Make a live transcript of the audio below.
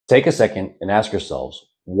take a second and ask yourselves,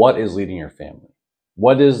 what is leading your family?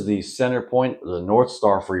 What is the center point, the North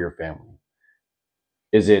Star for your family?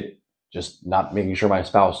 Is it just not making sure my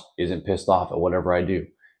spouse isn't pissed off at whatever I do?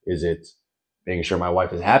 Is it making sure my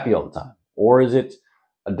wife is happy all the time? Or is it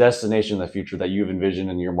a destination in the future that you've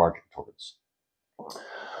envisioned and you're marching towards?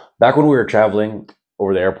 Back when we were traveling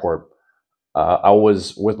over the airport, I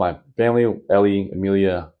was with my family, Ellie,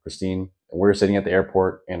 Amelia, Christine, and we were sitting at the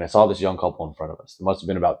airport, and I saw this young couple in front of us. It must have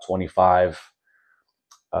been about 25.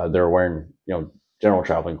 They were wearing, general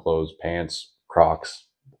traveling clothes, pants, Crocs,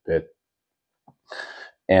 bit,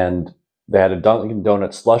 and they had a Dunkin'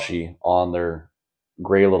 Donuts slushie on their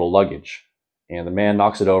gray little luggage. And the man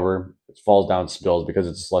knocks it over, it falls down, spills because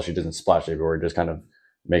it's a slushie, it doesn't splash everywhere, it just kind of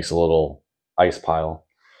makes a little ice pile.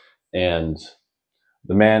 And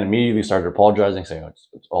the man immediately started apologizing, saying,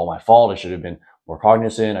 it's all my fault. I should have been more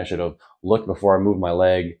cognizant. I should have looked before I moved my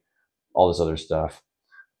leg, all this other stuff.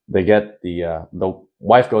 They get the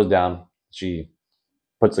wife goes down. She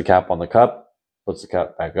puts the cap on the cup, puts the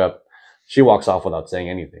cap back up. She walks off without saying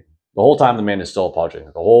anything. The whole time the man is still apologizing.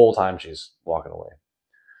 The whole time she's walking away.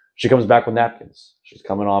 She comes back with napkins. She's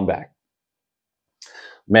coming on back.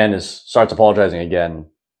 Man starts apologizing again,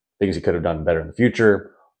 things he could have done better in the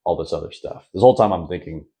future, all this other stuff. This whole time I'm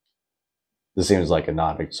thinking, this seems like a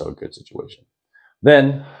not so good situation.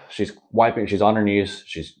 Then she's on her knees,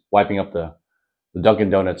 she's wiping up the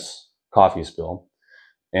Dunkin' Donuts coffee spill,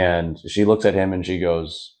 and she looks at him and she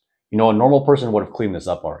goes, a normal person would have cleaned this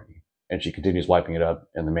up already. And she continues wiping it up,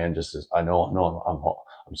 and the man just says, I know,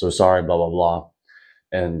 I'm so sorry, blah, blah, blah.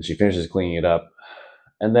 And she finishes cleaning it up.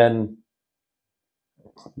 And then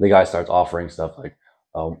the guy starts offering stuff like,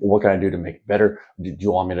 what can I do to make it better? Do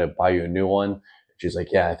you want me to buy you a new one? She's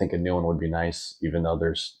like, yeah, I think a new one would be nice, even though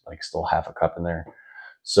there's like still half a cup in there.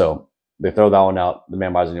 So they throw that one out. The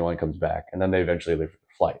man buys a new one, comes back, and then they eventually leave for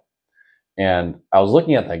the flight. And I was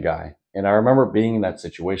looking at that guy, and I remember being in that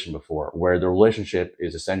situation before where the relationship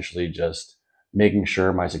is essentially just making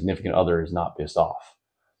sure my significant other is not pissed off.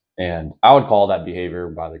 And I would call that behavior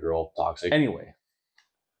by the girl toxic. Anyway,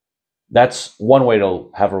 that's one way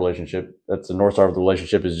to have a relationship. That's the North Star of the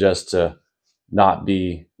relationship, is just to not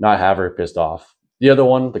have her pissed off. The other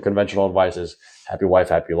one, the conventional advice, is happy wife,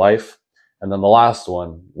 happy life. And then the last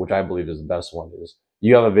one, which I believe is the best one, is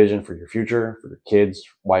you have a vision for your future, for your kids,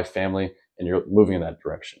 wife, family, and you're moving in that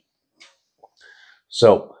direction.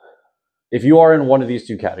 So if you are in one of these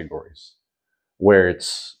two categories, where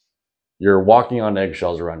you're walking on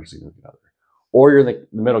eggshells around your significant other, or you're in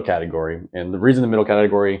the middle category, and the reason the middle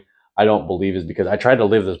category I don't believe is because I tried to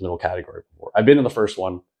live this middle category before. I've been in the first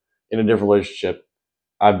one in a different relationship.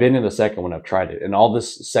 I've been in the second one, I've tried it. And all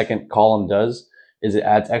this second column does is it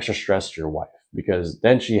adds extra stress to your wife, because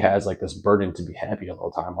then she has like this burden to be happy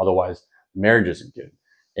all the time. Otherwise, marriage isn't good.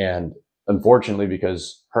 And unfortunately,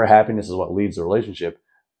 because her happiness is what leads the relationship,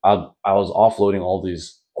 I was offloading all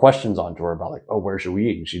these questions onto her about like, oh, where should we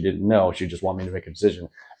eat? And she didn't know. She just wanted me to make a decision.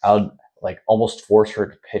 I would like almost force her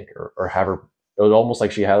to pick, or have her. It was almost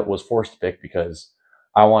like she was forced to pick, because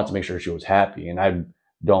I wanted to make sure she was happy. And I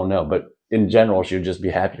don't know, but in general, she would just be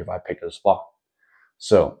happy if I picked a spot.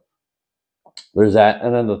 So there's that.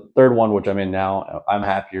 And then the third one, which I'm in now, I'm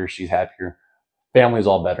happier, she's happier, family's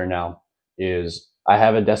all better now, is I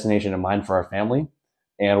have a destination in mind for our family,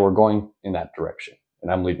 and we're going in that direction, and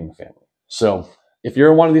I'm leading the family. So if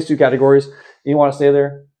you're in one of these two categories and you want to stay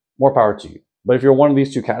there, more power to you. But if you're one of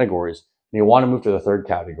these two categories and you want to move to the third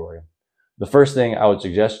category, the first thing I would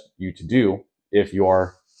suggest you to do if you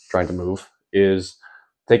are trying to move is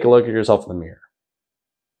take a look at yourself in the mirror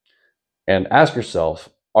and ask yourself,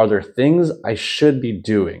 are there things I should be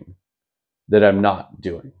doing that I'm not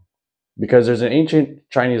doing? Because there's an ancient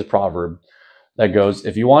Chinese proverb that goes,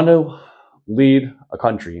 if you want to lead a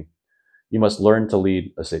country, you must learn to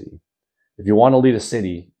lead a city. If you want to lead a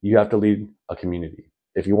city, you have to lead a community.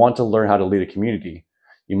 If you want to learn how to lead a community,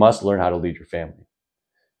 you must learn how to lead your family.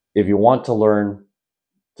 If you want to learn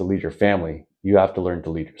to lead your family, you have to learn to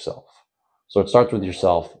lead yourself. So it starts with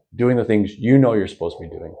yourself, doing the things you know you're supposed to be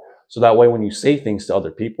doing. So that way, when you say things to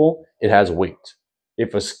other people, it has weight.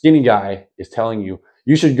 If a skinny guy is telling you,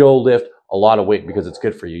 you should go lift a lot of weight because it's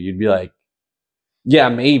good for you, you'd be like, yeah,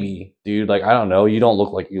 maybe, dude. Like, I don't know. You don't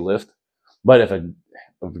look like you lift. But if a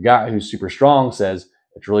guy who's super strong says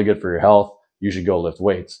it's really good for your health, you should go lift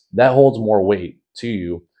weights, that holds more weight to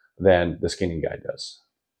you than the skinny guy does.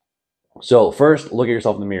 So first, look at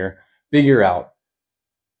yourself in the mirror, figure out,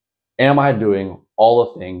 am I doing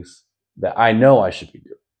all the things that I know I should be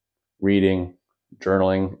doing? Reading,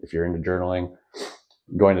 journaling, if you're into journaling,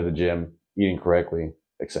 going to the gym, eating correctly,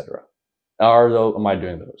 etc. Am I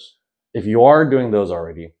doing those? If you are doing those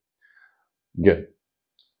already, Good.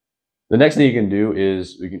 The next thing you can do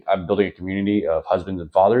is I'm building a community of husbands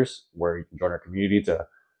and fathers where you can join our community to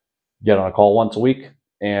get on a call once a week,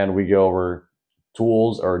 and we go over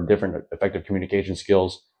tools or different effective communication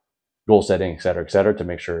skills, goal setting, et cetera, to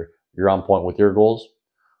make sure you're on point with your goals.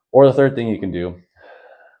 Or the third thing you can do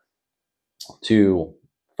to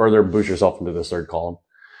further boost yourself into this third column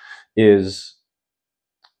is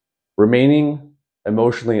remaining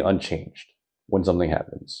emotionally unchanged when something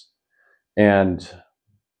happens. And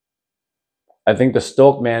I think the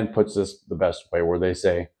Stoic man puts this the best way, where they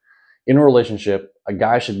say, in a relationship, a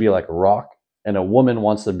guy should be like a rock, and a woman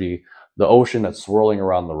wants to be the ocean that's swirling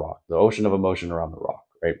around the rock, the ocean of emotion around the rock,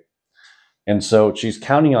 right? And so she's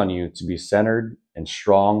counting on you to be centered and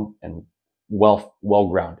strong and well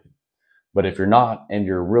grounded. But if you're not, and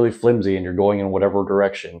you're really flimsy and you're going in whatever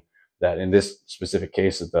direction, that in this specific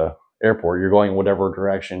case at the airport, you're going in whatever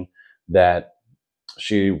direction that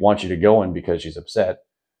she wants you to go in because she's upset,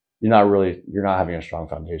 you're not having a strong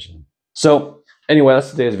foundation. So anyway,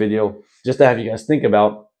 that's today's video. Just to have you guys think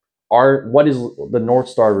about, what is the North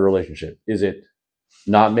Star of your relationship? Is it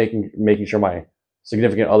not making sure my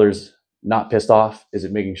significant other's not pissed off? Is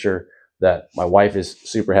it making sure that my wife is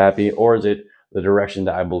super happy? Or is it the direction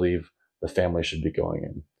that I believe the family should be going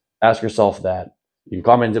in? Ask yourself that. You can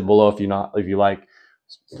comment it below if you like.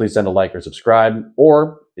 Please send a like or subscribe.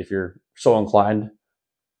 Or if you're so inclined,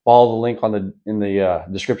 follow the link in the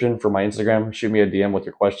description for my Instagram. Shoot me a DM with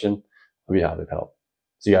your question. I'll be happy to help.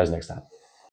 See you guys next time.